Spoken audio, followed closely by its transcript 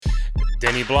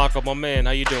Denny Blanco, my man,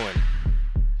 how you doing?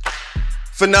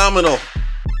 Phenomenal.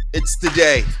 It's the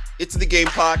day. It's the game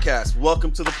podcast.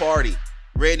 Welcome to the party.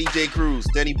 Randy J. Cruz,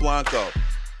 Denny Blanco.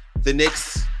 The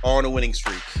Knicks are on a winning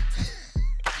streak.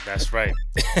 That's right.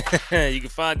 You can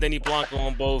find Denny Blanco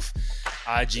on both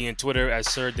IG and Twitter as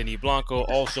Sir Denny Blanco.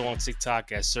 Also on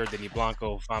TikTok as Sir Denny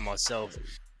Blanco. Find myself,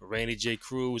 Randy J.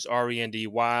 Cruz,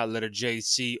 Rendy, letter J,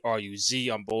 Cruz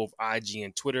on both IG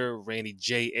and Twitter. Randy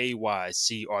J,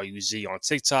 Cruz on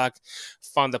TikTok.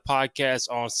 Find the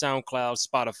podcast on SoundCloud,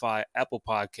 Spotify, Apple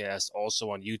Podcasts,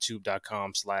 also on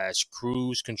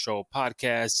youtube.com/Cruise Control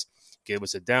Podcast. Give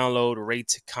us a download,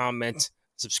 rate, comment,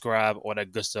 subscribe, all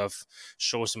that good stuff.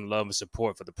 Show some love and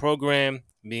support for the program.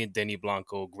 Me and Denny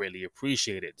Blanco greatly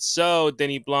appreciate it. So,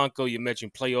 Denny Blanco, you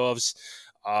mentioned playoffs.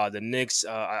 The Knicks,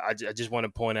 I just want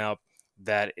to point out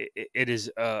that it is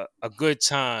a good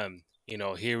time,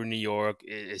 here in New York.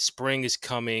 Spring is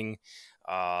coming.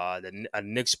 A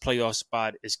Knicks playoff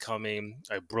spot is coming.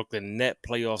 A Brooklyn Net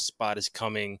playoff spot is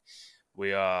coming. We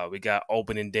got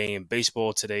opening day in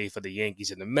baseball today for the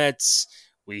Yankees and the Mets.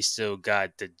 We still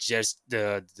got the Jets,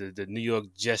 the New York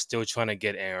Jets still trying to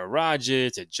get Aaron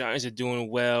Rodgers. The Giants are doing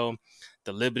well.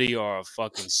 The Liberty are a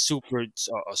fucking super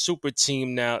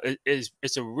team now.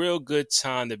 It's a real good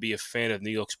time to be a fan of New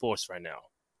York sports right now.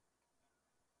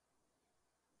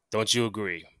 Don't you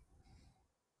agree?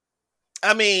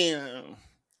 I mean, Come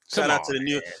shout out on, to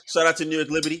New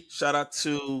York Liberty. Shout out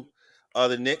to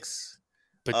the Knicks.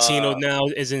 Patino now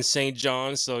is in St.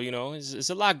 John, so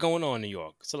it's a lot going on in New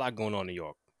York. It's a lot going on in New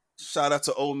York. Shout out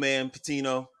to old man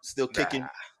Patino, still kicking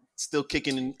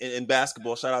in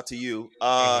basketball. Shout out to you.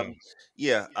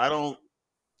 Yeah, I don't.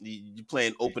 You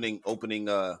playing opening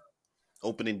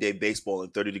day baseball in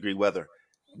 30-degree weather.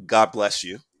 God bless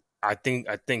you. I think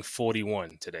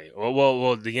 41 today.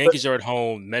 Well, the Yankees are at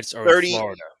home. Mets are in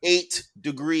Florida. 38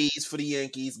 degrees for the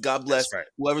Yankees. God bless That's right.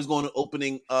 Whoever's going to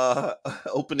opening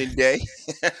day.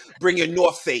 Bring your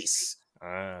North Face.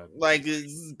 Like this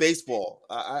is baseball.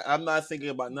 I'm not thinking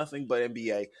about nothing but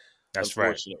NBA. That's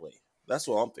unfortunately. Right. That's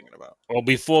what I'm thinking about. Well,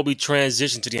 before we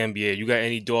transition to the NBA, you got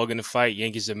any dog in the fight,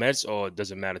 Yankees and Mets, or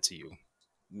does it matter to you?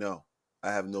 No,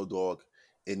 I have no dog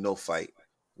in no fight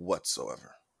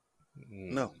whatsoever.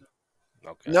 No.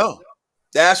 Okay. No.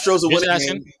 The Astros will win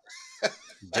again.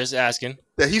 Just asking.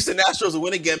 The Houston Astros will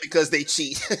win again because they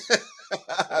cheat.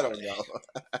 I don't know.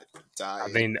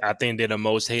 I think they're the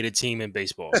most hated team in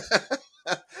baseball.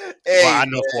 Hey, well, I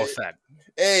know for a fact.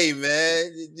 Hey,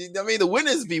 man. I mean, the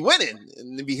winners be winning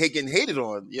and they be getting hated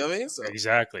on. You know what I mean? So.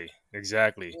 Exactly.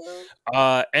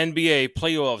 NBA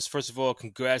playoffs. First of all,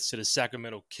 congrats to the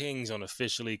Sacramento Kings on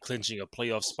officially clinching a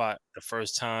playoff spot the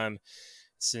first time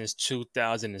since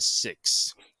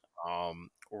 2006.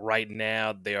 Right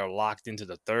now, they are locked into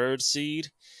the third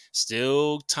seed.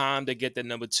 Still time to get that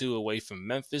number 2 away from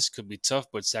Memphis. Could be tough,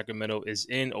 but Sacramento is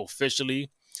in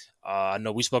officially. I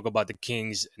know we spoke about the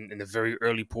Kings in the very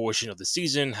early portion of the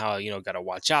season, how, got to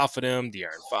watch out for them.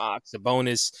 De'Aaron Fox, the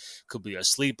bonus, could be a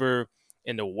sleeper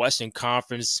in the Western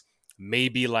Conference.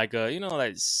 Maybe like like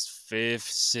 5th,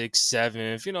 6th,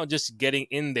 7th, just getting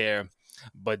in there.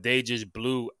 But they just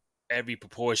blew every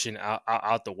proportion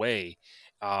out the way,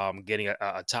 getting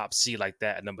a top seed like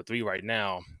that at number 3 right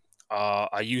now.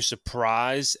 Are you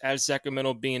surprised at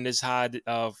Sacramento being this high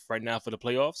right now for the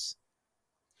playoffs?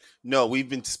 No, we've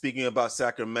been speaking about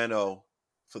Sacramento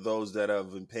for those that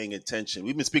have been paying attention.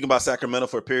 We've been speaking about Sacramento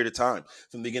for a period of time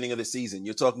from the beginning of the season.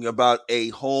 You're talking about a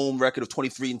home record of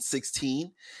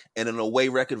 23-16 and an away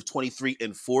record of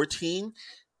 23-14.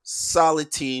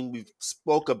 Solid team. We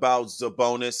spoke about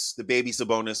Sabonis, the baby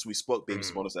Sabonis. We spoke baby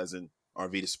Sabonis as in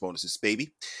Arvydas Sabonis'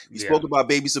 baby. We spoke about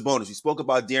baby Sabonis. We spoke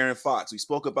about De'Aaron Fox. We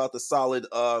spoke about the solid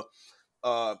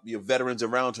your veterans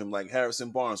around him like Harrison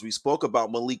Barnes. We spoke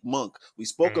about Malik Monk. We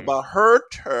spoke about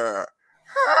Herter.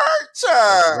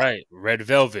 Right, Red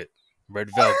Velvet.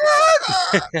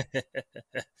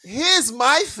 Here's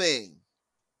my thing.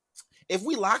 If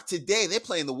we lock today, they're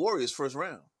playing the Warriors first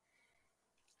round.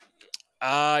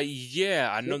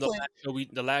 Yeah, I know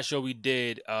the last show we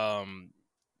did,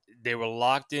 they were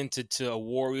locked into a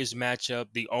Warriors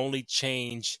matchup. The only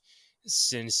change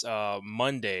since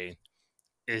Monday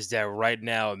is that right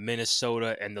now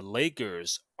Minnesota and the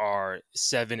Lakers are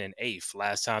 7 and 8.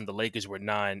 Last time the Lakers were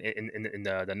 9 in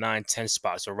the 9-10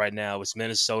 spot. So right now it's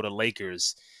Minnesota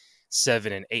Lakers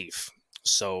 7 and 8.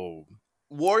 So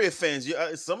Warrior fans,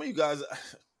 some of you guys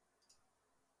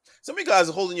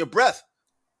are holding your breath.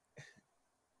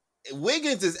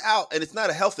 Wiggins is out, and it's not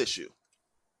a health issue.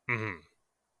 Mm-hmm.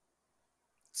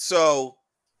 So,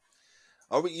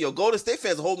 are we? Golden State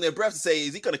fans are holding their breath to say,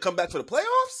 is he going to come back for the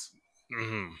playoffs?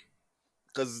 Mm-hmm.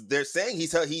 because they're saying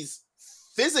he's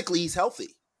physically he's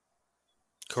healthy.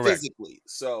 Correct. Physically,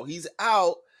 so he's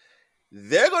out.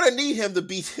 They're gonna need him to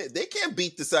beat. They can't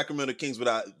beat the Sacramento Kings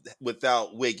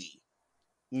without Wiggy.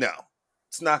 No,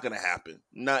 it's not gonna happen.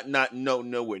 Not no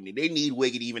nowhere near. They need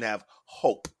Wiggy to even have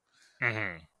hope.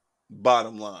 Mm-hmm.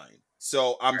 Bottom line.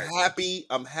 So I'm Right. happy.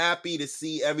 I'm happy to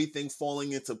see everything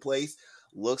falling into place.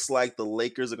 Looks like the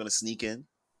Lakers are gonna sneak in.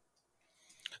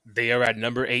 They are at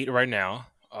number 8 right now.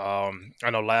 I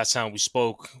know last time we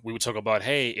spoke, we would talk about,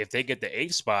 hey, if they get the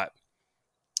 8th spot,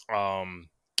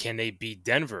 can they beat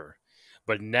Denver?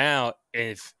 But now,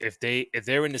 if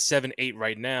they're in the 7-8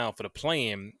 right now for the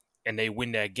play-in and they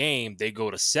win that game, they go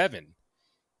to 7,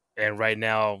 and right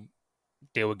now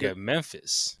they would get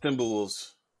Memphis.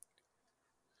 Timberwolves.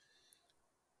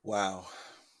 Wow.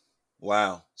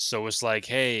 Wow. So it's like,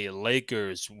 hey,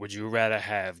 Lakers, would you rather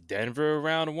have Denver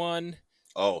round one,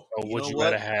 Oh, or you would know you what?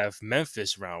 rather have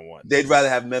Memphis round one? They'd rather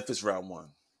have Memphis round one.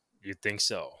 You think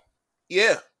so?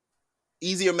 Yeah.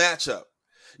 Easier matchup.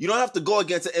 You don't have to go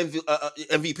against an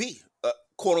MVP,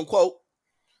 quote unquote,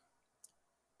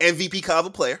 MVP caliber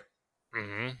player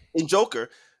Mm-hmm. in Joker.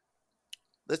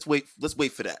 Let's wait. Let's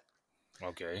wait for that.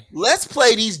 Okay. Let's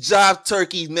play these job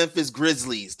turkey Memphis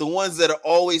Grizzlies, the ones that are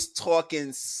always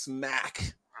talking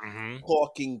smack, Mm-hmm.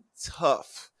 talking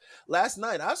tough. Last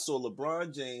night, I saw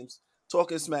LeBron James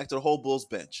talking smack to the whole Bulls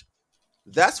bench.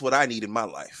 That's what I need in my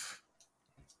life.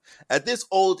 At this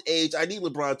old age, I need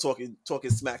LeBron talking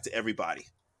smack to everybody.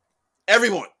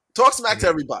 Everyone. Talk smack to Mm-hmm.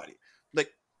 everybody.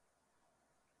 Like,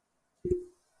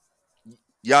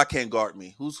 y'all can't guard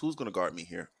me. Who's gonna guard me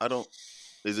here? I don't.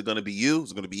 Is it gonna be you?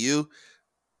 Is it gonna be you?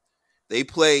 They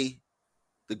play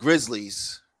the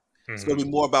Grizzlies. It's gonna Mm-hmm.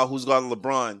 be more about who's guarding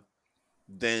LeBron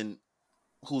than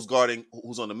who's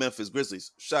on the Memphis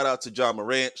Grizzlies. Shout out to John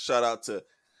Morant. Shout out to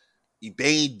the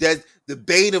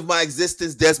bane of my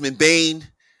existence, Desmond Bain.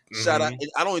 Shout out. Mm-hmm.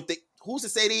 And I don't even think who's to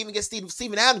say they even get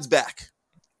Steven Adams back.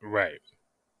 Right.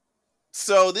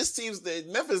 So this team's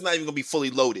Memphis is not even gonna be fully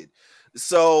loaded.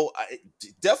 So I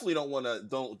definitely don't want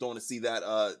to see that.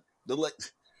 The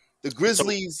So,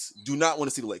 Grizzlies do not want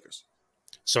to see the Lakers.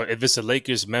 so if it's a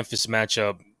Lakers Memphis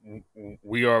matchup,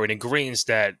 we are in agreement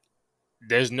that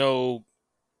there's no,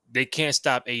 they can't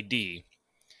stop AD.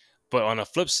 But on the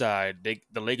flip side,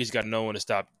 the Lakers got no one to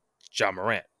stop John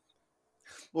Morant.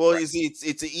 Well, Right. you see,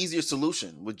 it's an easier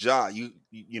solution with Ja. You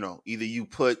know either you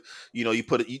put you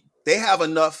put it. They have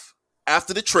enough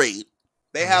after the trade.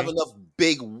 They have Mm-hmm.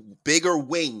 enough bigger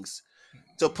wings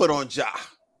to put on Ja.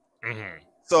 Mm-hmm.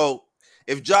 So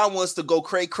if Ja wants to go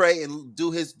cray and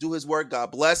do his work,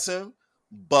 God bless him.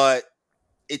 But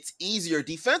it's easier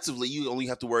defensively. You only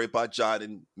have to worry about Ja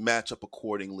and match up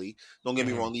accordingly. Don't get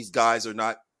me Mm-hmm. wrong; these guys are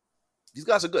not. These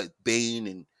guys are good.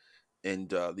 Bain and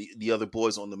the other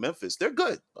boys on the Memphis, they're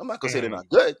good. I'm not gonna say they're Mm-hmm. not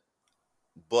good,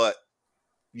 but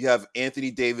you have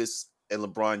Anthony Davis and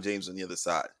LeBron James on the other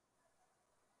side.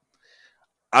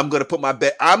 I'm gonna put my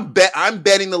bet. I'm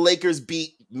betting the Lakers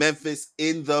beat Memphis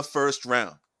in the first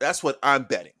round. That's what I'm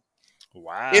betting. If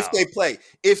Wow. they play,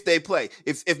 if they play,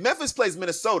 if Memphis plays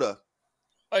Minnesota,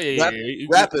 Oh yeah, yeah, wrap yeah.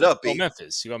 wrap it up, Go B.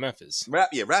 Memphis. You got Memphis. Wrap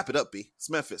it up, B. It's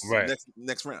Memphis Right.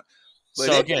 next round. But if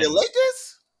So they play the again,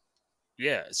 Lakers,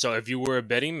 yeah. So if you were a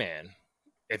betting man,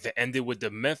 if it ended with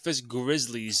the Memphis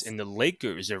Grizzlies and the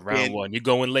Lakers in round fan one, you're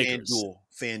going Lakers.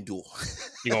 FanDuel.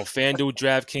 You're going FanDuel,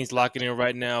 DraftKings, locking in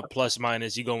right now, plus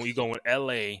minus. You going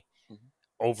LA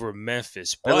over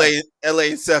Memphis, but LA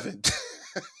in 7.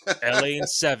 LA in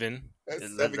 7. That's Let,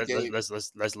 7 let, let,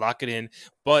 games. let's lock it in.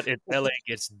 But if LA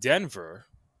gets Denver,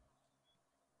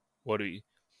 what do we?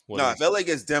 What do No, we? if LA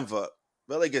gets Denver,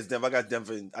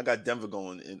 I got Denver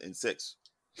going in 6.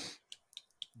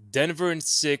 Denver in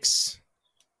 6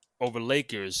 over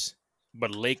Lakers, but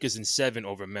Lakers in 7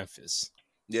 over Memphis.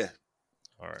 Yeah.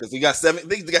 All right. Because they got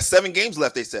 7 games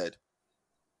left, they said.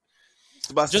 It's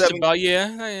about Just seven about, yeah,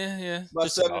 yeah.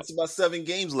 Just about. it's about 7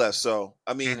 games left. So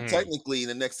I mean, Mm-hmm. technically in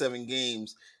the next 7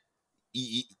 games,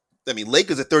 I mean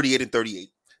Lakers are 38 and 38.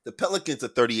 The Pelicans are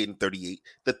 38 and 38.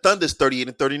 The Thunder's 38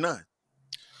 and 39.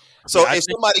 So Yeah, I if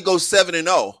think somebody goes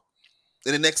 7-0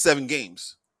 in the next 7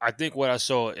 games, I think what I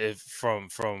saw if from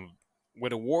where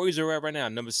the Warriors are at right now,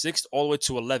 number 6 all the way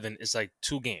to 11, it's like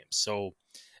 2 games. So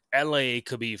LA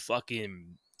could be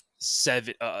fucking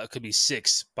 7, could be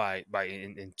 6 by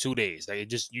in 2 days. Like it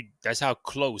just you. That's how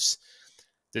close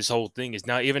this whole thing is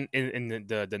now. Even in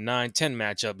the 9-10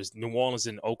 matchup is New Orleans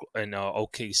and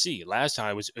OKC. Last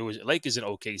time it was Lakers and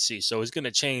OKC, so it's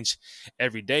gonna change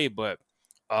every day. But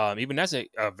even that's a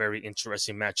very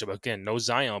interesting matchup. Again, no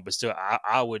Zion, but still,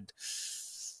 I would.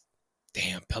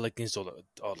 Damn, Pelicans or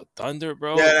the Thunder,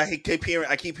 bro. Yeah,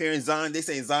 I keep hearing Zion. They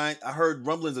say Zion. I heard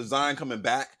rumblings of Zion coming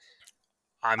back.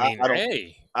 I I, mean, I don't.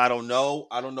 hey, I don't know.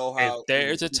 I don't know if how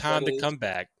there's a true that time to is. come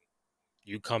back,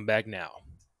 you come back now.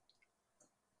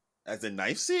 As a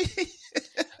knife see,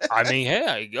 I mean,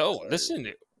 hey, yo,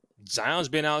 listen, Zion's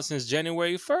been out since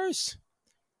January 1st.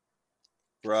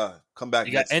 bruh, come back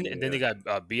You got next and then they year.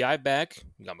 got Bi back.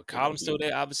 You got They got McCollum to still be.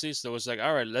 there, obviously. So it's like,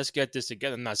 all right, let's get this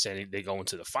together. I'm not saying they go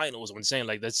into the finals. I'm saying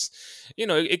like that's,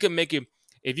 it could make it.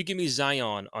 If you give me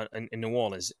Zion in New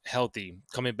Orleans healthy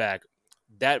coming back,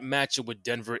 that matchup with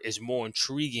Denver is more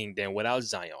intriguing than without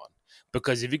Zion.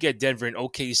 Because if you get Denver and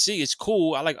OKC, it's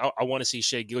cool. I want to see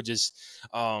Shea Gilgeous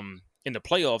in the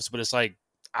playoffs, but it's like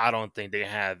I don't think they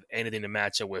have anything to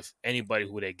match up with anybody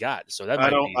who they got. So that I might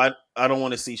don't. be. I don't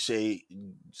want to see Shea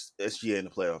SGA in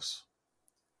the playoffs.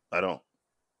 I don't.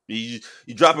 You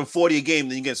dropping 40 a game,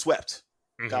 then you get swept.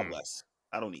 God Mhm. bless.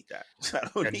 I don't need that. I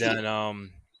don't And need then it.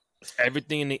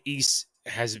 everything in the East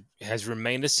has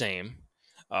remained the same.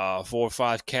 4 or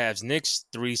 5 Cavs, Knicks,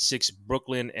 3-6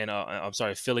 Brooklyn, and I'm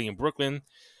sorry, Philly and Brooklyn.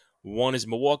 One is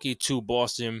Milwaukee, two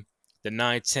Boston. The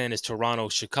 9-10 is Toronto,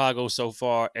 Chicago so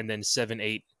far, and then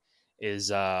 7-8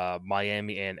 is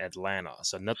Miami and Atlanta.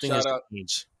 So nothing has Shout out.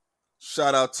 changed.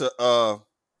 Shout out to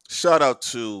shout out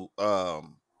to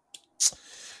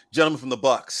gentleman from the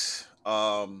Bucks.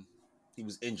 He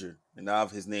was injured, and now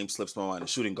his name slips my mind. A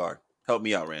shooting guard. Help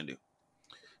me out, Randy.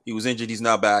 He was injured. He's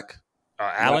now back.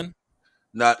 Not Allen,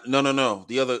 no.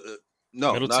 The other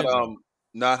no, Middleton, no.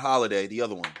 not Holiday. The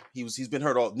other one. He's been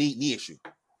hurt all knee issue,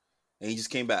 and he just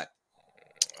came back.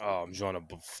 Oh, I'm drawing a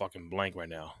fucking blank right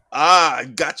now. I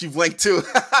got you blank too.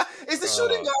 It's the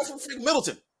shooting Uh, guard from Freak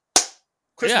Middleton.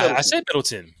 Chris yeah, I Middleton. said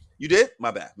Middleton. You did?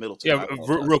 My bad. Middleton. Yeah, I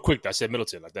apologize. real quick, I said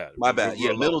Middleton like that, My bad. Yeah,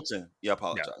 real low. Middleton. Yeah, I Yeah.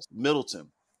 apologize.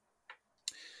 Middleton.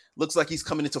 Looks like he's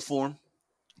coming into form.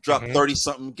 Dropped Mm-hmm. 30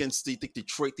 something against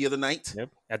Detroit the other night. Yep.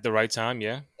 At the right time,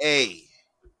 yeah. Hey,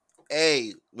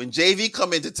 hey, when JV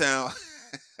come into town,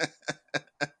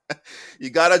 you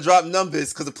gotta drop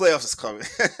numbers because the playoffs is coming.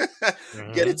 Get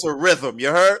Mm-hmm. into rhythm. You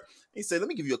heard? He said, "Let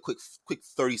me give you a quick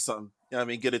 30 something." You know what I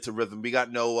mean? Get into rhythm. We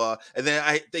got no and then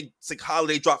I think it's like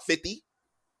Holiday dropped 50.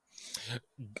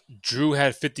 Drew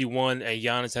had 51 and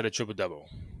Giannis had a triple double.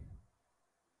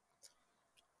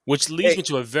 Which leads Hey, me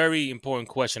to a very important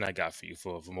question I got for you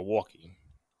for Milwaukee.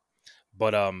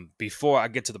 But before I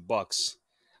get to the Bucks,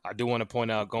 I do want to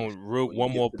point out going real when you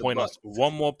one get more to the point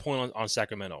on Bucks,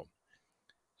 Sacramento.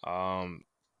 Um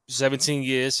 17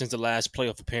 years since the last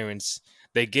playoff appearance.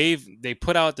 They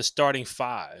put out the starting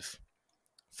five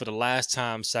for the last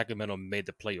time Sacramento made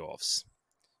the playoffs.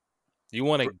 You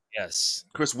want to guess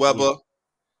Chris who? Webber,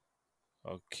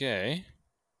 Okay.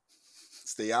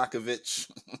 Stojakovic.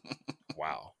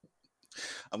 Wow.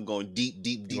 I'm going deep,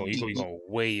 deep, You're deep, going, you're deep, going, you're deep. going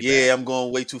way Yeah, back. I'm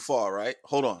going way too far, right?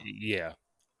 Hold on. Yeah.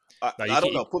 I, Now you I can.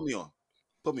 don't know. Put me on.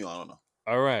 Put me on. I don't know.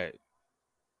 All right.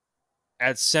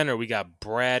 At center, we got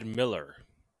Brad Miller.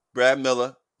 Brad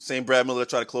Miller. Same Brad Miller that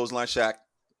tried to clothesline Shaq.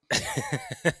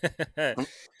 with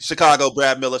Chicago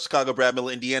Brad Miller. Chicago Brad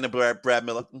Miller. Indiana Brad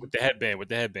Miller. the headband, with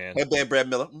the headband. Headband Brad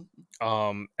Miller.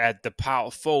 At the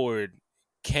power forward,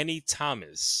 Kenny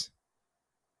Thomas.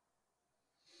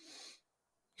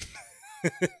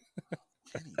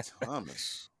 Kenny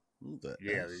Thomas. Who the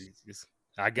Yeah, F?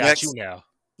 I got you Next. now.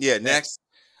 Yeah, Next, next.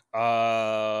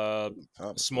 Kenny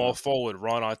Thomas. small Wow. forward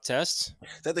Ron Artest.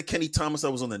 Is that the Kenny Thomas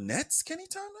that was on the Nets? Kenny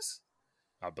Thomas?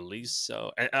 I believe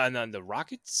so. And on the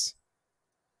Rockets,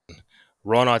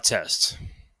 Ron Artest.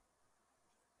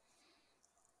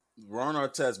 Ron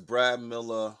Artest, Brad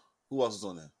Miller. Who else is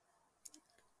on there?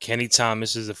 Kenny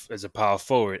Thomas is a power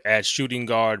forward. At shooting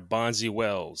guard, Bonzi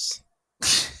Wells.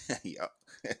 Yeah.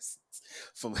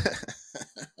 From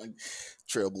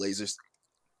Trailblazers.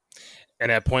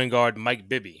 And at point guard, Mike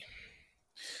Bibby.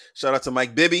 Shout out to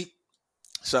Mike Bibby.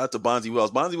 Shout out to Bonzi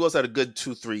Wells. Bonzi Wells had a good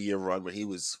 2-3 year run where he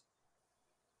was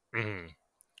Mm-hmm.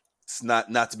 it's not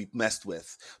to be messed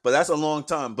with. But that's a long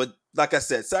time. But like I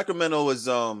said, Sacramento has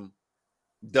done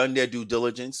their due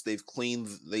diligence. They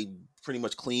pretty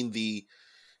much cleaned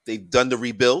they've done the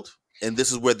rebuild, and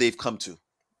this is where they've come to.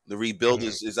 The rebuild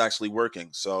Mm-hmm. is actually working.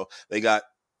 So they got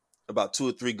about 2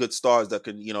 or 3 good stars that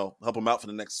can, help them out for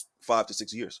the next 5 to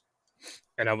 6 years.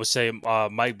 And I would say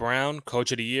Mike Brown,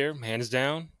 coach of the year, hands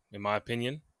down, in my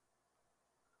opinion.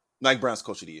 Mike Brown's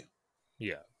coach of the year.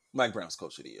 Yeah. Mike Brown's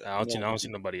coach of the year. I don't see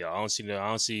nobody else. I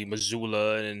don't see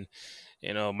Missoula and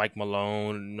Mike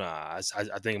Malone. Nah,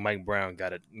 I think Mike Brown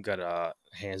got it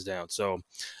hands down. So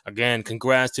again,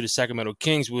 congrats to the Sacramento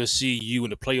Kings. We'll see you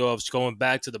in the playoffs. Going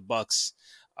back to the Bucks,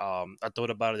 I thought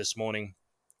about it this morning.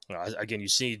 Again, you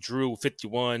see Drew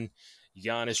 51.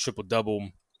 Giannis triple double.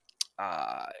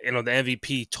 The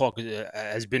MVP talk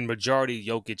has been majority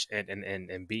Jokic and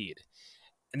Embiid.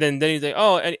 And then you think,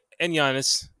 oh, and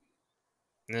Giannis,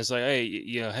 and it's like, hey,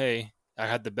 hey, I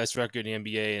had the best record in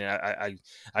the NBA, and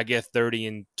I get 30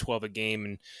 and 12 a game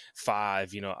and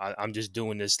five. I'm just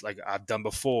doing this like I've done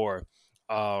before.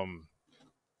 Um,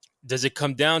 does it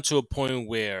come down to a point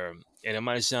where, and it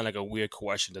might sound like a weird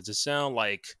question, does it sound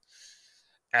like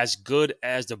as good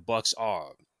as the Bucks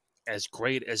are, as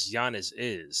great as Giannis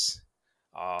is,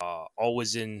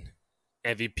 always in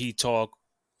MVP talk,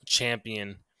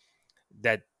 champion,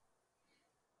 that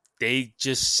they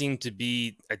just seem to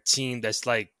be a team that's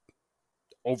like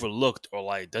overlooked or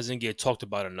like doesn't get talked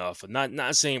about enough.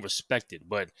 Not saying respected,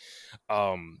 but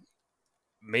um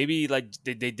maybe like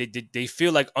they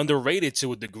feel like underrated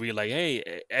to a degree. Like,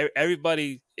 hey,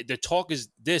 everybody, the talk is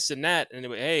this and that, and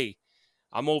hey,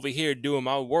 I'm over here doing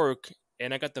my work,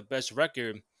 and I got the best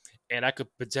record, and I could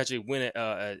potentially win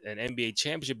an NBA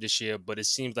championship this year. But it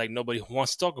seems like nobody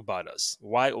wants to talk about us.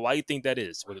 Why? Why do you think that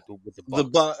is with the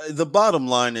Bucks? The bottom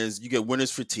line is you get winners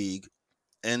fatigue,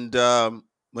 and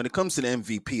when it comes to the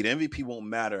MVP won't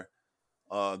matter.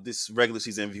 This regular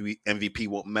season MVP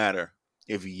won't matter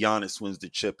if Giannis wins the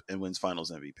chip and wins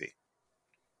Finals MVP.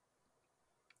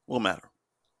 Won't matter.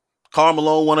 Karl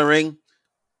Malone won a ring.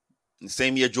 In the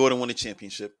same year, Jordan won a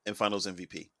championship and Finals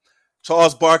MVP.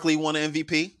 Charles Barkley won an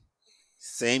MVP.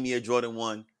 Same year, Jordan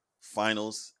won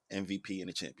Finals MVP and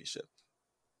a championship.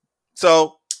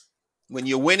 So when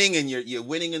you're winning and you're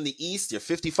winning in the East, you're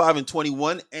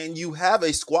 55-21, and you have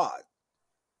a squad.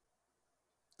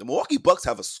 The Milwaukee Bucks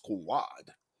have a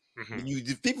squad. Hmm.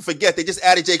 People forget they just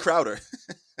added Jay Crowder.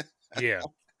 Yeah,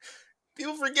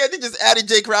 People forget they just added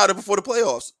Jay Crowder before the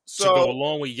playoffs. to go So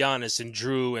along with Giannis and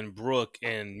Drew and Brook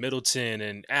and Middleton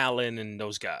and Allen and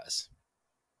those guys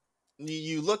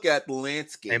you look at the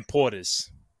landscape. and Portis.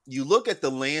 You look at the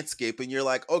landscape, and you're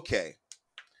like, okay,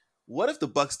 what if the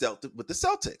Bucks dealt with the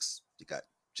Celtics? You got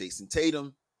Jason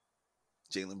Tatum,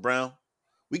 Jaylen Brown.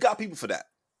 We got people for that.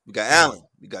 We got Hmm. Allen.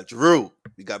 We got Drew.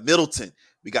 We got Middleton.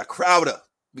 We got Crowder.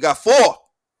 We got four.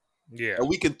 Yeah. And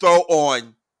we can throw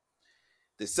on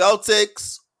the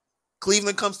Celtics.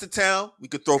 Cleveland comes to town. We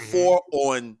could throw Hmm. four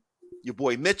on your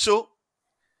boy Mitchell.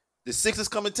 The Sixers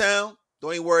come to town.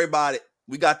 Don't even worry about it.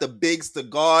 We got the bigs to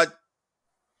guard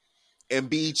and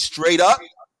be straight up.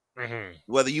 Hmm.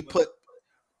 Whether you put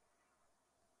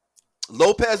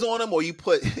Lopez on him or you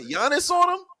put Giannis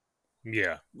on him,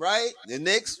 Yeah. right? The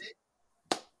Knicks,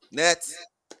 Nets,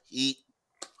 Heat,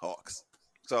 Hawks.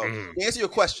 So Hmm. to answer your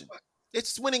question,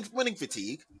 it's winning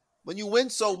fatigue. When you win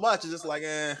so much, it's just like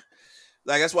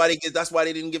like that's why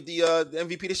they didn't give the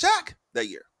MVP to Shaq that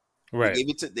year. Right.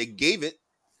 They gave it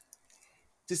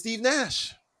to Steve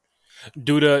Nash.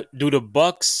 Do the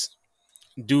Bucks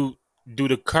do do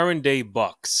the current day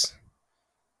Bucks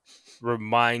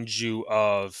remind you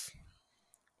of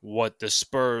what the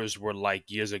Spurs were like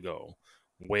years ago,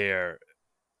 where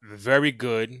very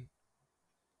good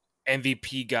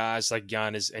MVP guys like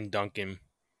Giannis and Duncan,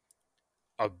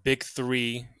 a big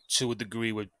three to a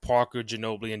degree with Parker,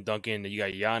 Ginobili, and Duncan. And you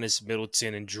got Giannis,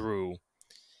 Middleton, and Drew,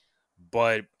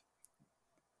 but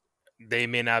they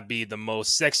may not be the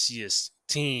most sexiest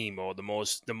team or the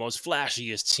most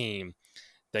flashiest team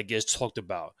that gets talked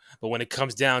about. But when it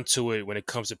comes down to it, when it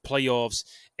comes to playoffs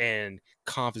and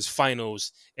conference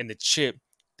finals and the chip,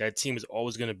 that team is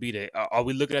always going to be there. Are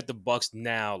we looking at the Bucks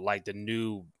now like the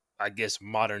new, I guess,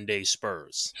 modern day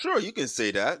Spurs? Sure, you can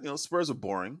say that. Spurs are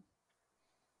boring.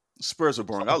 Spurs are So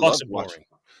boring. the I Bucks loved are watching.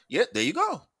 boring. Yeah, there you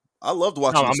go. I loved No,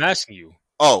 watching I'm this. asking you,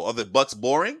 Oh, are the Bucks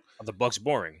boring? are the Bucks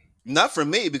boring? Not for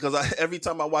me because every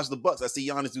time I watch the Bucks, I see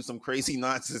Giannis do some crazy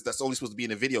nonsense that's only supposed to be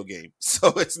in a video game. So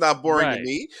it's not boring to Right.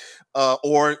 me.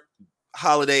 Or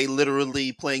Holiday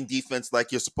literally playing defense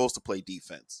like you're supposed to play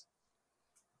defense.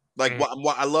 Like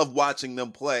Mhm. I love watching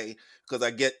them play because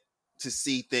I get to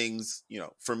see things.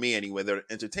 For me anyway, they're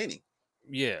entertaining.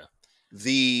 Yeah.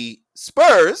 The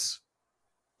Spurs,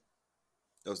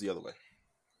 that was the other way.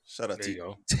 Shout out There to you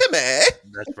go. Timmy.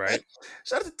 That's right.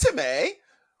 Shout out to Timmy.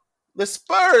 The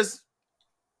Spurs,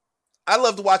 I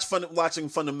love to watching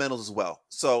fundamentals as well.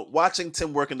 So watching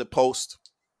Tim work in the post,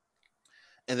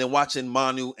 and then watching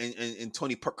Manu and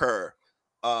Tony Parker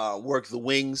work the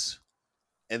wings,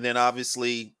 and then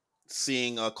obviously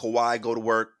seeing Kawhi go to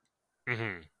work.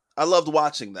 Hmm. I loved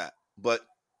watching that, but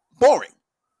boring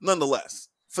nonetheless.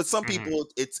 For some Hmm. people,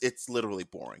 it's literally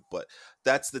boring, but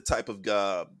that's the type of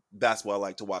basketball I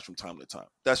like to watch from time to time.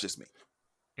 That's just me.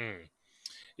 Mm.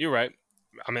 You're right.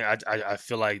 I mean, I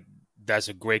feel like that's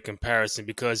a great comparison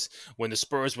because when the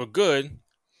Spurs were good,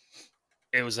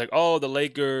 it was like, oh, the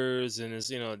Lakers and it's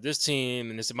this team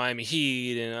and it's the Miami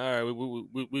Heat and all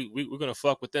right, we're gonna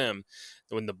fuck with them.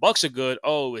 When the Bucks are good,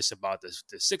 oh, it's about the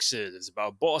Sixers, it's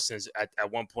about Boston.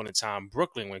 At one point in time,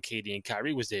 Brooklyn when KD and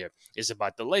Kyrie was there, it's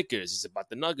about the Lakers, it's about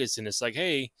the Nuggets, and it's like,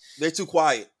 hey, They're too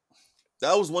quiet.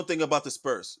 That was one thing about the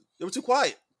Spurs. They were too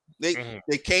quiet. They mhm.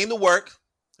 they came to work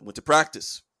and went to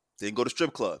practice. Didn't go to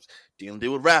strip clubs. Didn't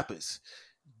deal with rappers.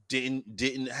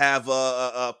 Didn't have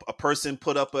a person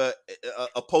put up a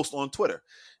post on Twitter.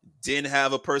 Didn't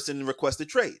have a person request a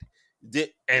trade. Did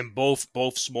And both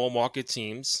small market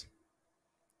teams,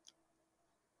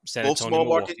 San both Antonio,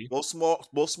 small market, Milwaukee.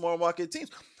 both small market teams.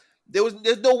 There's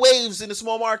no waves in the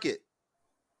small market.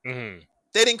 Hmm.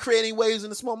 They didn't create any waves in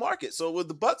the small market. So with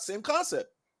the Bucks, same concept.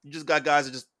 You just got guys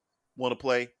that just want to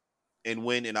play and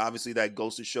win, and obviously that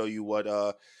goes to show you what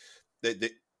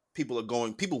that people are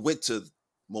going. People went to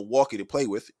Milwaukee to play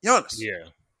with Giannis. Yeah.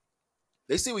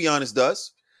 They see what Giannis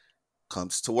does.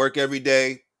 Comes to work every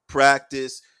day,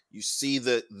 practice. You see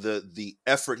the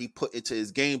effort he put into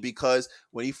his game because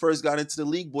when he first got into the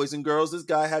league, boys and girls, this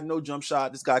guy had no jump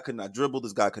shot. This guy could not dribble.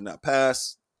 This guy could not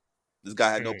pass. This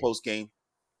guy had no Hmm. post game.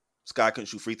 This guy couldn't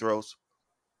shoot free throws.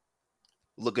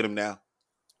 Look at him now.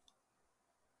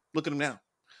 Look at him now.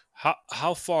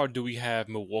 How far do we have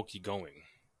Milwaukee going in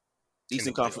the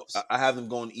Eastern Conference. playoffs? I have them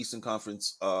going to Eastern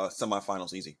Conference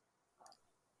semifinals easy.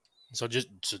 So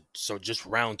just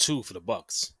round two for the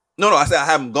Bucks. No, I said I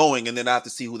have them going, and then I have to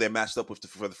see who they're matched up with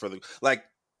further. Like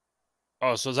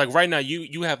Oh, so it's like right now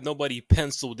you have nobody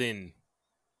penciled in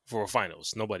for a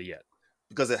finals. Nobody yet.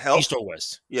 because of East health. or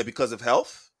West. Yeah, because of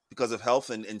health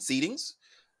and seedings.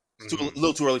 It's a Hmm.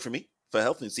 little too early for me for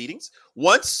health and seedings.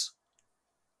 Once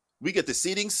we get the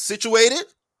seedings situated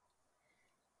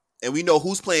and we know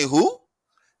who's playing who,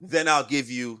 then I'll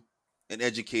give you an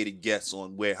educated guess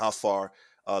on how far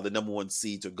the number one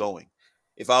seeds are going.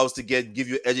 If I was to give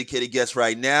you an educated guess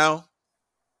right now,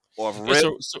 off Yeah.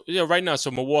 rip, So yeah, right now,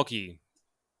 so Milwaukee,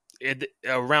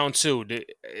 round two.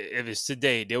 If it's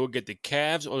today, they will get the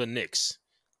Cavs or the Knicks.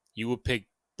 You would pick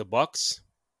the Bucks.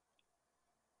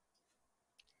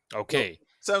 no, Okay,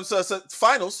 so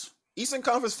finals, Eastern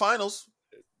Conference Finals.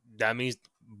 that means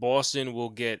Boston will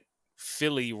get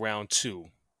Philly round two,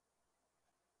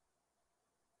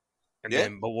 and Yeah,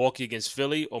 then Milwaukee against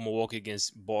Philly or Milwaukee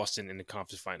against Boston in the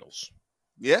conference finals.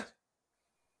 yeah.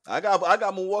 I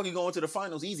got Milwaukee going to the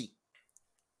finals easy,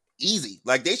 easy.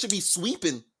 Like they should be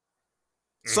sweeping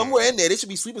Hmm. somewhere in there. They should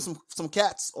be sweeping some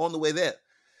cats on the way there.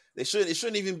 They should. It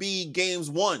shouldn't even be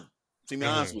games one. To be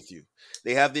honest Hmm. with you,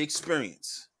 they have the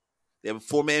experience. They have a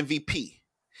four-man VP.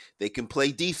 They can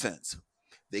play defense.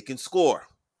 They can score.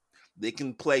 They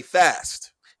can play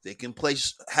fast. They can play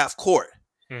half court.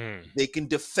 Hmm. They can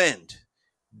defend.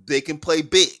 They can play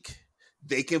big.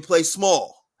 They can play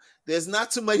small. There's not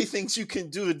too many things you can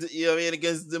do,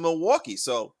 against the Milwaukee.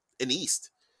 So in the East,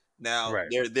 now Right.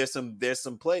 there's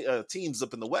some play teams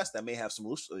up in the West that may have some,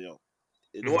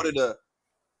 in order Hmm.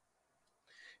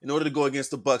 to go against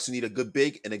the Bucks, you need a good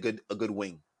big and a good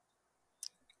wing.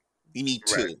 You need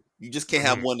Right. two. You just can't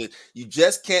have Hmm. one. You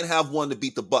just can't have one to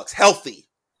beat the Bucks healthy.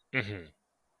 Hmm.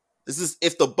 This is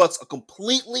if the Bucks are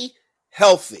completely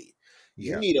healthy.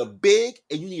 You Yeah. need a big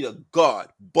and you need a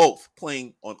guard, both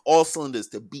playing on all cylinders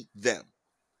to beat them.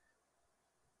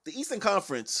 The Eastern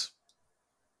Conference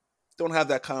don't have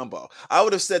that combo. I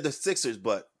would have said the Sixers,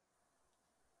 but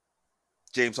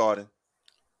James Harden.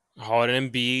 Harden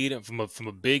and Embiid from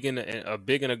a big and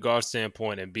a guard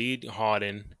standpoint. Embiid,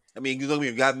 Harden I mean, you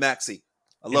got Maxi.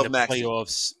 I in love the Maxi,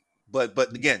 playoffs. but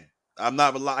again,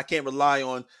 I can't rely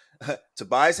on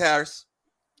Tobias Harris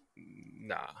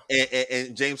Nah.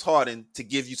 and James Harden to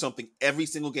give you something every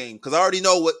single game because I already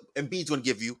know what Embiid's going to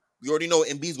give you. We already know what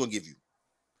Embiid's going to give you.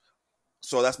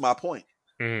 So that's my point.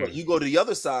 But Hmm. you go to the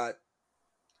other side,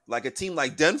 like a team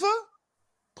like Denver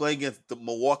playing against the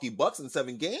Milwaukee Bucks in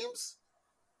 7 games,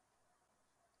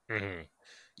 Hmm.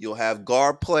 you'll have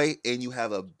guard play and you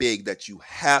have a big that you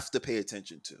have to pay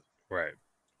attention to. Right.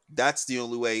 That's the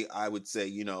only way I would say,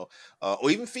 or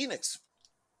even Phoenix.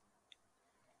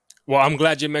 Well, I'm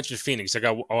glad you mentioned Phoenix. I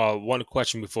got one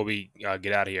question before we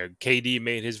get out of here. KD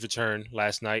made his return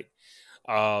last night.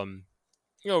 Um,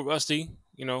 Rusty,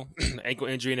 ankle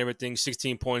injury and everything,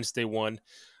 16 points, they won.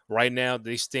 Right now,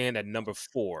 they stand at number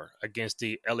 4 against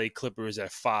the LA Clippers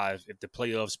at 5 if the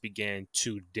playoffs began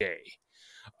today.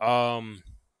 Um,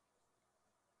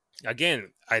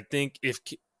 Again, I think if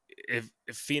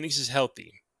Phoenix is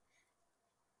healthy,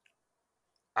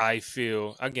 I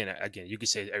feel again you could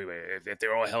say everywhere if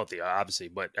they're all healthy, obviously,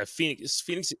 but Phoenix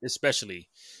especially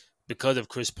because of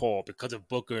Chris Paul, because of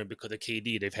Booker, and because of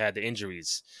KD, they've had the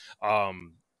injuries.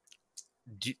 Um,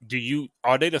 do you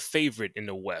are they the favorite in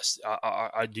the West?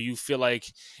 Do you feel like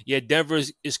Denver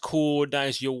is cool,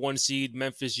 nice, you're one seed.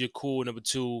 Memphis, you're cool, number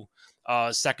two.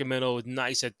 Sacramento is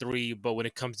nice at three, but when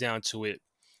it comes down to it,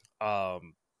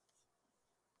 um,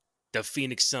 the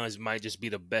Phoenix Suns might just be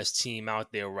the best team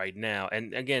out there right now.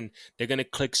 And again, they're gonna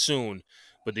click soon.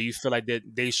 But do you feel like that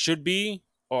they should be,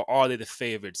 or are they the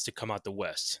favorites to come out the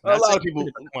West? A Not lot saying of to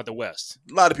people, come out the West.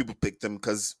 a lot of people picked them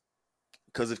because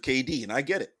of KD, and I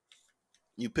get it.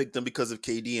 You picked them because of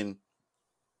KD and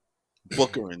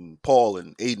Booker and Paul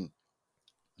and Aiden,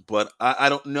 but I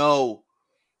don't know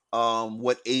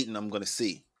what Aiden I'm going to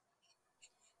see.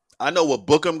 I know what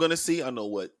Booker I'm going to see. I know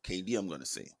what KD I'm going to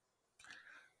see.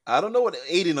 I don't know what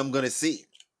Aiden I'm going to see.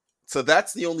 So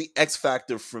that's the only X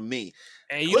factor for me.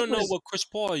 And you don't know Clippers, what Chris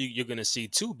Paul you're going to see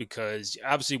too, because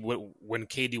obviously when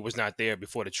KD was not there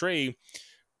before the trade,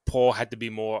 Paul had to be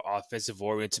more offensive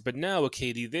oriented. But now with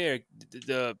KD there,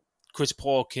 the Chris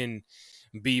Paul can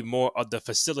be more of the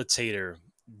facilitator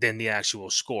than the actual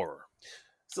scorer.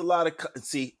 it's a lot of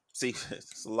see,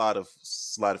 it's a lot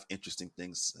of interesting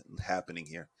things happening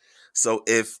here. So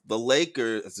if the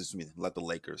Lakers, excuse me, not the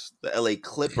Lakers, the LA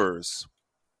Clippers,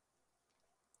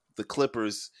 the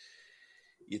Clippers,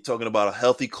 you're talking about a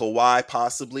healthy Kawhi,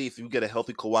 possibly. If you get a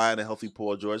healthy Kawhi and a healthy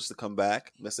Paul George to come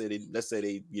back, let's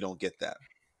say you don't get that,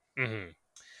 Hmm.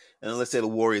 and let's say the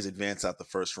Warriors advance out the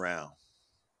first round.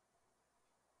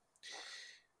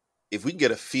 If we can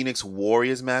get a Phoenix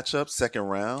Warriors matchup second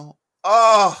round,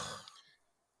 oh,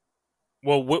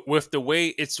 Well, with the way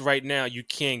it's right now, you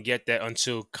can't get that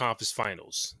until conference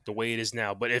finals, the way it is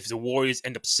now. But if the Warriors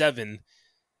end up seven,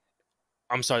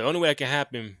 I'm sorry, the only way that can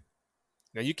happen.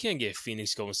 Now you can't get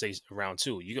Phoenix Golden State round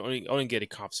two. You can only get a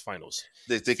conference finals.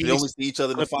 they can Phoenix only see each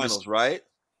other in the Clippers. finals, right?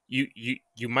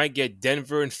 You might get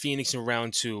Denver and Phoenix in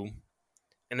round two,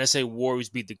 and let's say Warriors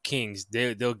beat the Kings,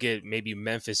 they'll get maybe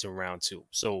Memphis in round two.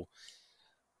 So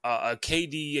a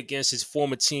KD against his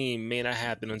former team may not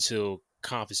happen until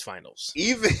conference finals.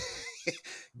 Even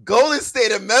Golden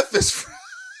State and Memphis.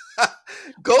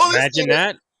 Golden Imagine State.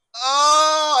 that.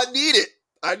 Oh, I need it.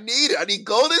 I need it. I need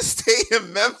Golden State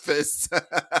and Memphis.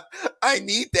 I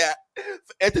need that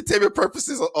for entertainment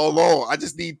purposes alone. I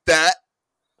just need that.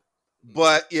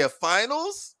 But yeah,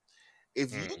 finals.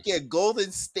 If you Mm. get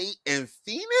Golden State and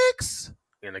Phoenix,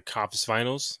 In the conference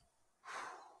finals,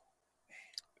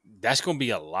 that's gonna be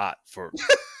a lot for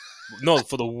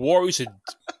for the Warriors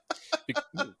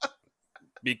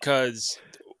because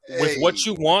with what hey,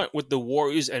 you want with the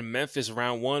Warriors and Memphis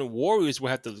round one, Warriors will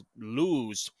have to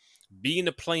lose, be in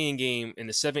the playing game in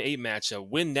the 7-8 matchup,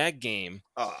 win that game,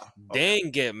 okay,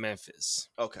 then get Memphis.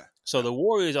 okay, So the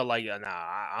Warriors are like,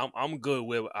 nah, I'm good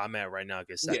where I'm at right now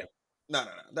against yeah, second. no,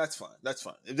 that's fine, that's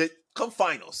fine. Come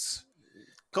finals,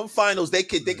 come finals, they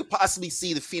could possibly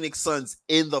see the Phoenix Suns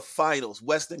in the finals,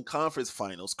 Western Conference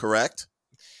Finals, correct?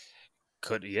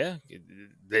 Could the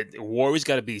Warriors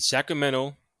got to beat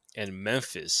Sacramento and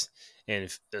Memphis,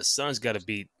 and the Suns got to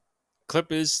beat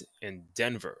Clippers and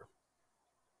Denver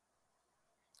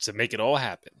to make it all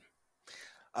happen.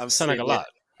 I'm Sound like a sitting there. lot.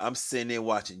 I'm sitting there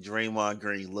watching Draymond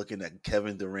Green looking at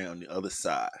Kevin Durant on the other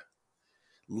side,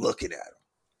 looking at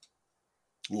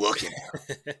looking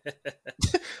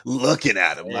at looking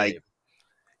at him like Hey,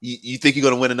 you think you're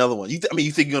gonna win another one. You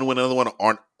think you're gonna win another one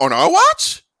on our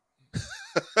watch?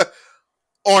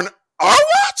 On our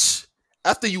watch?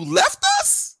 After you left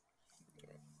us?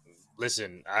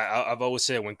 listen, I've always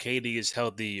said when KD is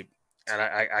healthy, and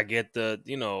I get the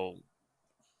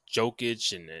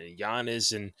Jokic and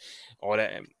Giannis and all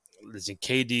that. Listen,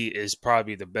 KD is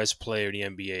probably the best player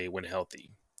in the NBA when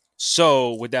healthy.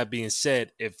 So, with that being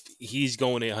said, if he's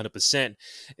going at 100%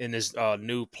 in this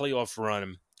new playoff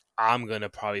run, I'm gonna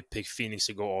probably pick Phoenix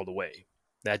to go all the way.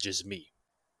 That's just me.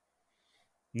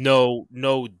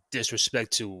 No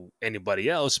disrespect to anybody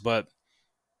else, but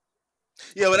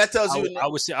Yeah, but that tells you I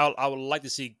would say I would like to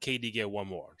see KD get one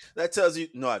more.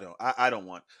 no, I don't. I don't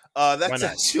want. That Why not?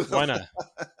 tells you Why not?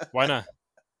 Why not?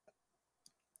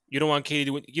 You don't want KD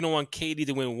to win. You don't want KD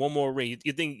to win one more ring.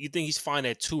 You think he's fine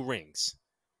at two rings?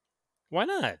 Why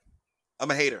not?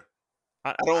 I'm a hater.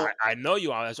 I I I, don't I know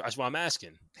you are. That's why I'm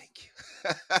asking. thank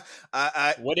you.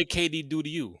 I What did KD do to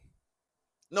you?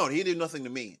 no, he did nothing to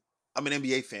me. I'm an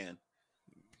NBA fan.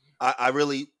 I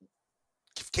really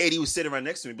if Katie was sitting right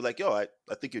next to me, be like, "Yo, I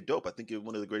think you're dope. I think you're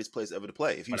one of the greatest players ever to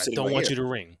play." If you were But I sitting don't right want here, you to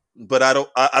ring. but I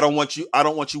don't want you. I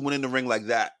don't want you winning the ring like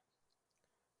that.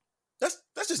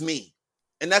 That's just me,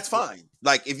 and that's fine.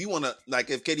 Like if you want to, like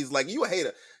if Katie's like you a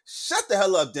hater, shut the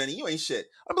hell up, Denny. You ain't shit.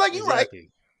 I'm like, you right.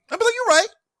 Exactly. I'm like, you're right.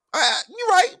 You're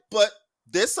right. But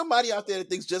there's somebody out there that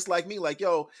thinks just like me. Like,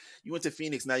 yo, you went to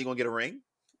Phoenix, now you're gonna get a ring.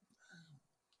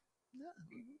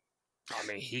 I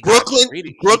mean, he got Brooklyn, traded.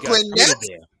 He got Brooklyn traded Nets.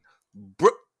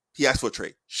 there. He asked for a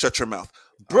trade. Shut your mouth.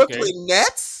 Okay, Brooklyn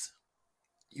Nets.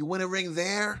 You win a ring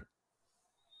there.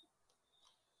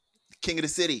 King of the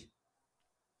city.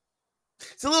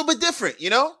 It's a little bit different, you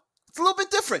know? It's a little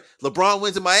bit different. LeBron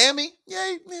wins in Miami.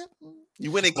 Yeah, yeah.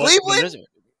 You win in but Cleveland. listen,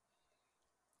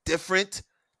 Different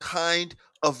kind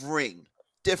of ring.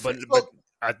 but Different. but So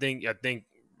I think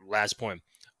last point.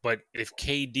 But if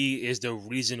KD is the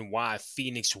reason why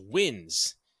Phoenix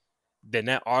wins, then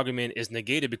that argument is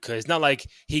negated because it's not like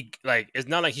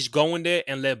he's going there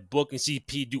and let Book and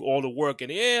CP do all the work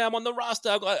and yeah, I'm on the roster.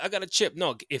 I got a chip.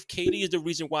 No, if KD is the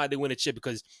reason why they win a chip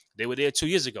because they were there 2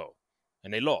 years ago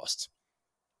and they lost.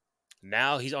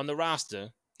 Now he's on the roster.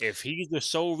 If he's the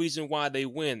sole reason why they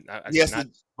win, he has not to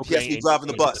he Booker has to be ain't driving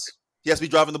the gonna do it. bus. He has to be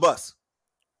driving the bus.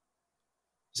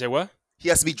 Say what? He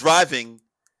has to be driving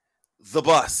the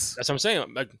bus. That's what I'm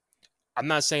saying. Like, I'm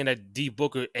not saying that D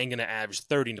Booker ain't gonna average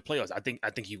 30 in the playoffs. I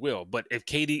think he will. But if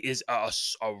KD is a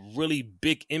really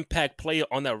big impact player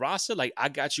on that roster, like I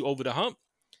got you over the hump,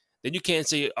 then you can't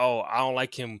say, oh, I don't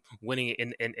like him winning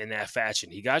in that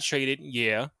fashion. He got traded,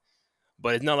 yeah,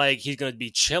 but it's not like he's gonna be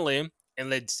chilling and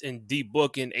let D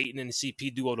Book and Aiton and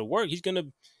CP do all the work. He's gonna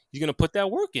put that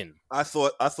work in. I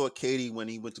thought Katie when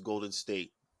he went to Golden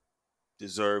State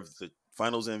deserved the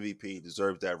Finals MVP,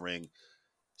 deserved that ring.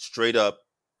 Straight up,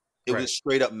 it was a Right.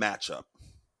 straight up matchup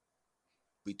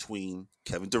between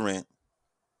Kevin Durant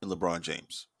and LeBron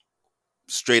James.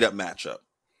 Straight up matchup.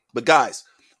 But guys,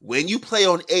 when you play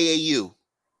on AAU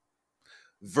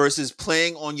versus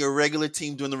playing on your regular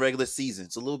team during the regular season,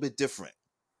 it's a little bit different.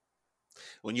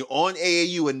 When you're on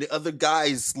AAU and the other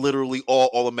guys literally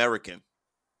all American,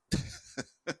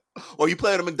 or you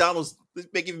play on a McDonald's, let's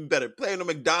make it even better. Play on a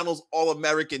McDonald's All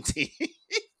American team.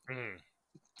 Mm.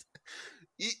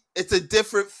 It's a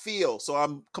different feel. So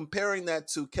I'm comparing that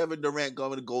to Kevin Durant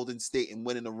going to Golden State and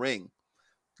winning a ring,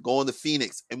 going to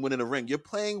Phoenix and winning a ring. You're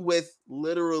playing with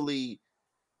literally,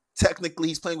 technically,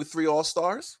 he's playing with 3 All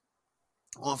Stars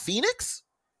on Phoenix.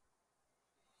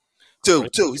 Two, Only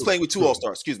two. He's two, playing with 2 All two.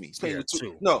 Stars. Excuse me. He's playing Yeah, with 2.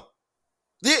 two. No,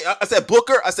 yeah, I said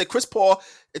Booker. I said Chris Paul.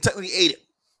 And technically Aiden.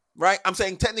 Right? I'm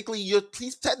saying technically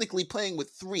he's technically playing with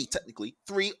 3, technically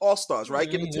 3 All Stars. Right?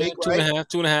 Give or Yeah, take. two and Right? a half,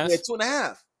 two and a Yeah, half.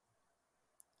 2.5.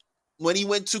 When he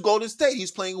went to Golden State,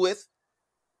 he's playing with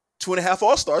 2.5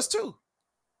 All Stars too.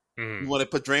 You Mm. want to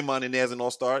put Draymond in there as an All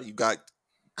Star? You got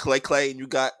Clay, and you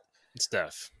got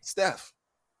Steph. Steph.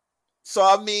 So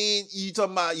I mean, you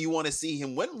talking about you want to see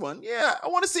him win one? Yeah, I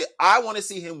want to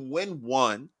see him win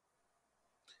one,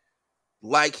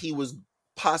 like he was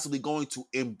possibly going to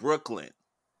in Brooklyn.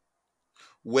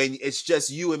 When it's just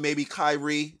you and maybe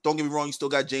Kyrie. Don't get me wrong, you still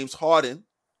got James Harden.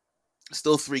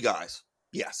 Still 3 guys.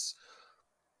 Yes.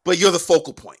 But you're the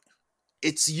focal point.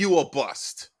 It's you or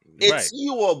bust. It's Right.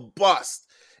 you or bust.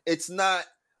 It's not,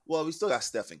 well, we still got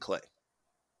Steph and Clay.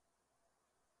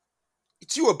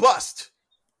 It's you or bust.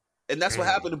 And that's what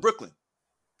Mm. happened in Brooklyn.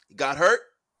 He got hurt.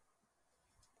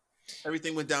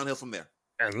 Everything went downhill from there.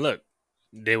 And look,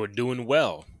 they were doing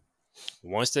well.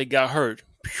 Once they got hurt,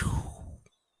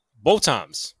 both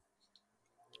times.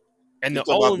 And You're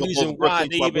the talking about only reason both why Brooklyn,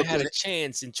 they even had a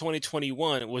chance in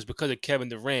 2021 was because of Kevin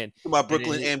Durant. And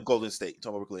then And Golden State. You're talking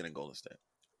about Brooklyn and Golden State.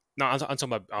 no, I'm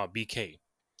talking about BK.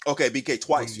 Okay, BK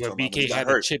twice. You're When talking about when he BK got had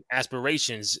the hurt. chip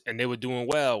aspirations and they were doing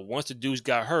well. Once the dudes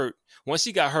got hurt, once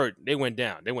he got hurt, they went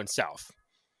down. They went south.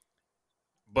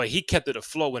 But he kept it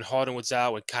afloat when Harden was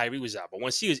out, when Kyrie was out. But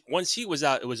once he was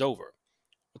out, it was over.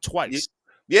 Yeah, Twice.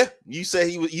 yeah. You said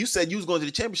you said you was going to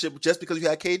the championship just because you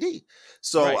had KD.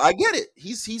 So Right. I get it.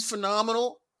 He's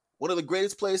phenomenal. One of the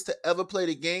greatest players to ever play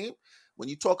the game. When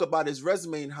you talk about his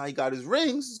resume and how he got his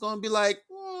rings, it's going to be like,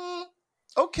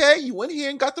 okay, you went here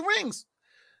and got the rings.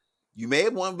 You may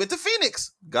have went to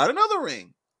Phoenix, got another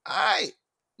ring. All right.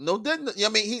 No, I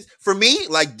mean, he's for me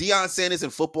like Deion Sanders in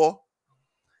football.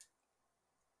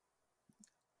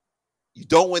 You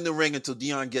don't win the ring until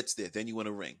Deion gets there. Then you win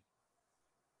a ring.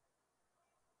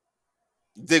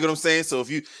 You dig what I'm saying? So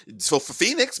for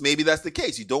Phoenix, maybe that's the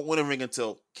case. You don't win a ring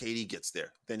until KD gets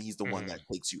there. Then he's the one Hmm. that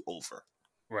takes you over.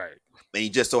 Right. And he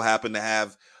just so happened to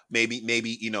have maybe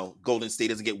Golden State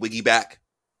doesn't get Wiggy back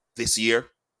this year.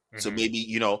 So Hmm.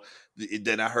 maybe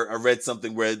then I read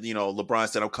something where LeBron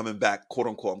said I'm coming back, quote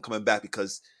unquote, I'm coming back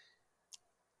because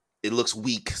it looks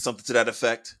weak, something to that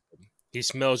effect. He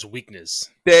smells weakness.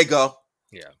 There you go.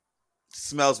 Yeah.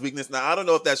 Smells weakness. Now I don't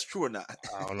know if that's true or not.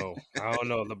 I don't know. I don't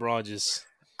know. LeBron just.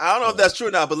 I don't know if Yeah. that's true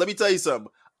or not, but let me tell you something.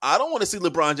 I don't want to see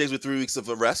LeBron James with 3 weeks of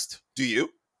arrest. Do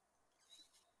you?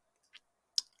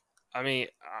 I mean,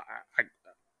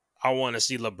 I want to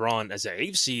see LeBron as an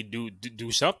eighth seed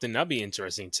do something. That'd be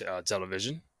interesting to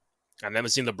television. I've never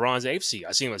seen LeBron's eighth seed.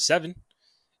 I seen him at seven.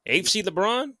 Eighth seed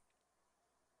LeBron.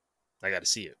 I got to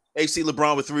see it. AC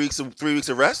LeBron with 3 weeks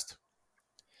of rest.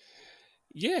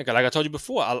 Yeah, 'cause like I told you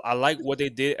before, I like what they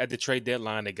did at the trade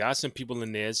deadline. They got some people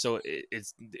in there, so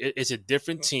it's a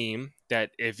different team.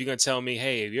 That if you're gonna tell me,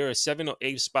 hey, if you're a 7 or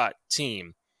 8 spot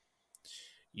team,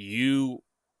 you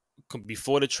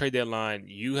before the trade deadline,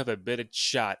 you have a better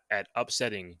shot at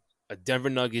upsetting a Denver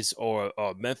Nuggets or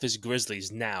Memphis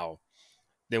Grizzlies now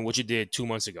than what you did 2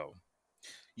 months ago.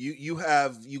 You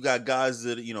got guys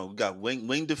that got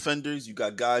wing defenders. You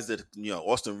got guys that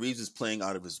Austin Reeves is playing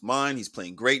out of his mind. He's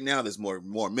playing great now. There's more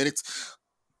minutes.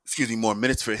 Excuse me, more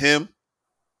minutes for him.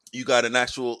 You got an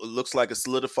actual, it looks like a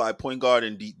solidified point guard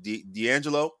in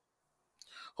D'Angelo.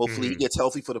 Hopefully he Mm-hmm. gets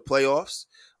healthy for the playoffs.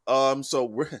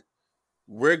 So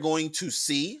we're going to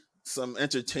see some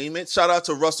entertainment. Shout out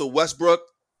to Russell Westbrook.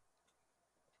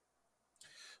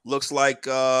 Looks like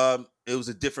it was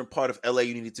a different part of LA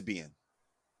you needed to be in.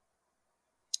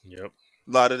 Yep.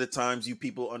 A lot of the times you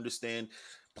people understand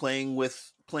playing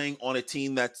on a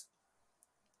team that's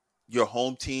your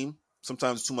home team.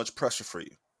 Sometimes it's too much pressure for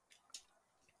you.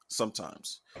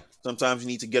 Sometimes you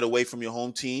need to get away from your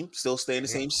home team, still stay in the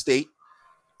Mm-hmm. same state,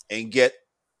 and get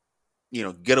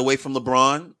away from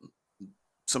LeBron.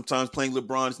 Sometimes playing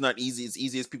LeBron is not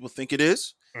easy as people think it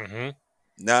is. Mm-hmm.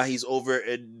 Now he's over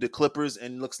at the Clippers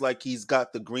and looks like he's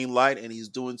got the green light and he's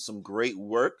doing some great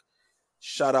work.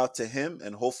 Shout out to him,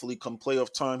 and hopefully come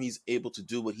playoff time he's able to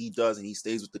do what he does and he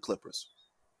stays with the Clippers.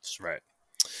 That's right.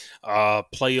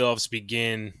 Playoffs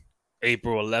begin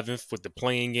April 11th with the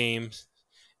playing games.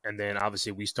 And then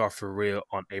obviously we start for real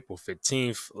on April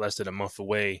 15th, less than a month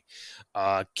away.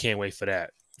 Can't wait for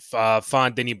that.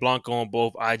 Find Denny Blanco on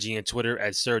both IG and Twitter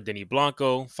at Sir Denny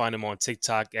Blanco. Find him on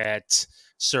TikTok at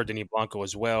Sir Denny Blanco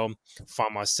as well.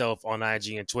 Find myself on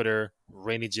IG and Twitter,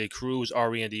 Randy J. Cruz,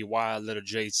 RENDY, little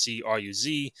J C R U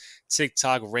Z.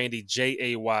 TikTok, Randy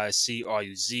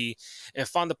JAYCRUZ. And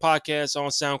find the podcast on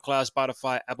SoundCloud,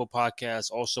 Spotify, Apple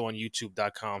Podcasts, also on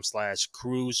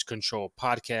YouTube.com/Cruise Control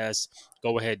Podcast.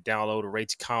 Go ahead, download,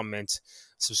 rate, comment,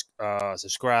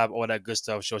 subscribe, all that good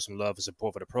stuff. Show some love and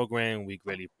support for the program. We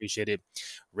greatly appreciate it.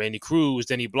 Randy Cruz,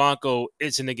 Denny Blanco,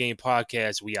 It's in the Game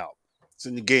podcast. We out. It's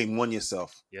in the game. Won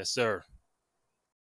yourself. Yes, sir.